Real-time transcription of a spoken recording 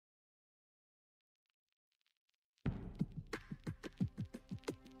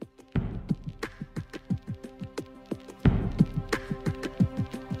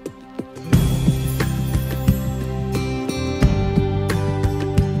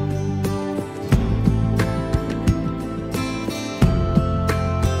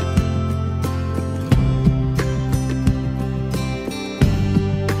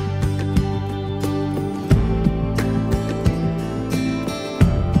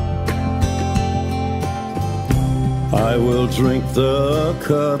I will drink the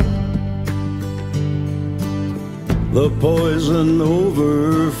cup, the poison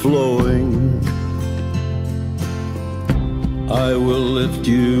overflowing. I will lift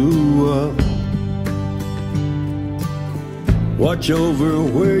you up, watch over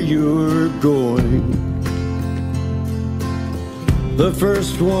where you're going. The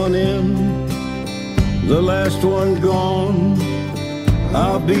first one in, the last one gone.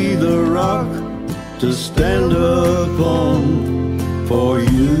 I'll be the rock to stand upon for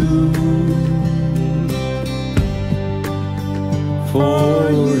you, for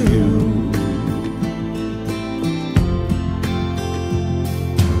you.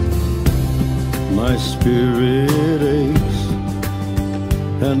 My spirit aches,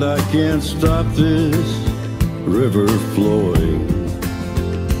 and I can't stop this river flowing.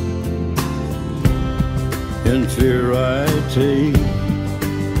 In fear I take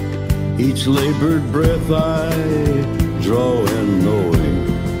each labored breath I draw in, knowing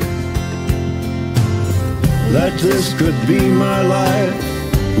that this could be my life,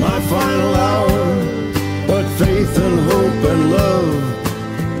 my final hour. But faith and hope and love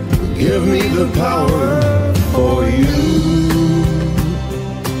give me the power for you,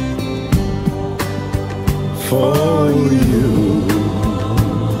 for you.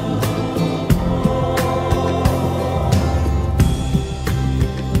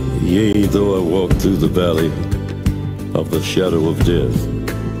 Yea, though I walk through the valley of the shadow of death,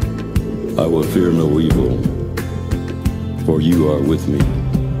 I will fear no evil, for you are with me.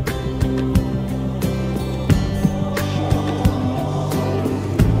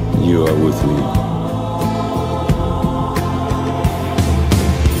 You are with me.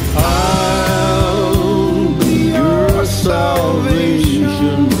 I'll be your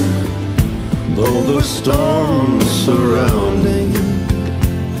salvation, though the storms surrounding.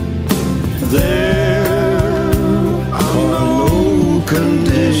 There are no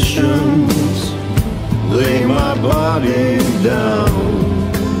conditions lay my body down.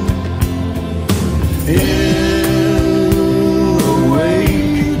 In the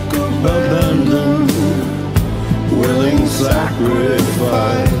wake of abandon, willing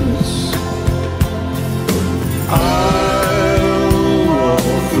sacrifice, I'll walk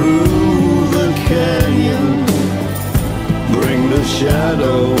through the canyon, bring the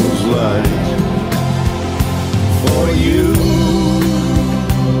shadows light for you,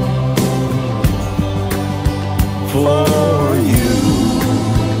 for you.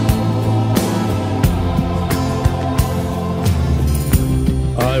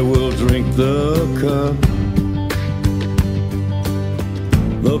 I will drink the cup,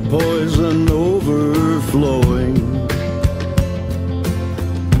 the poison overflowing.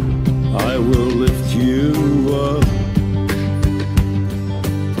 I will lift you up,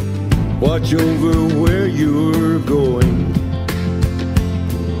 watch over where you're going.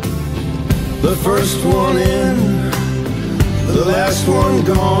 The first one in, the last one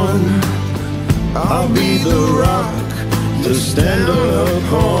gone. I'll be the rock to stand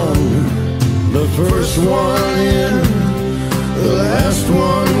upon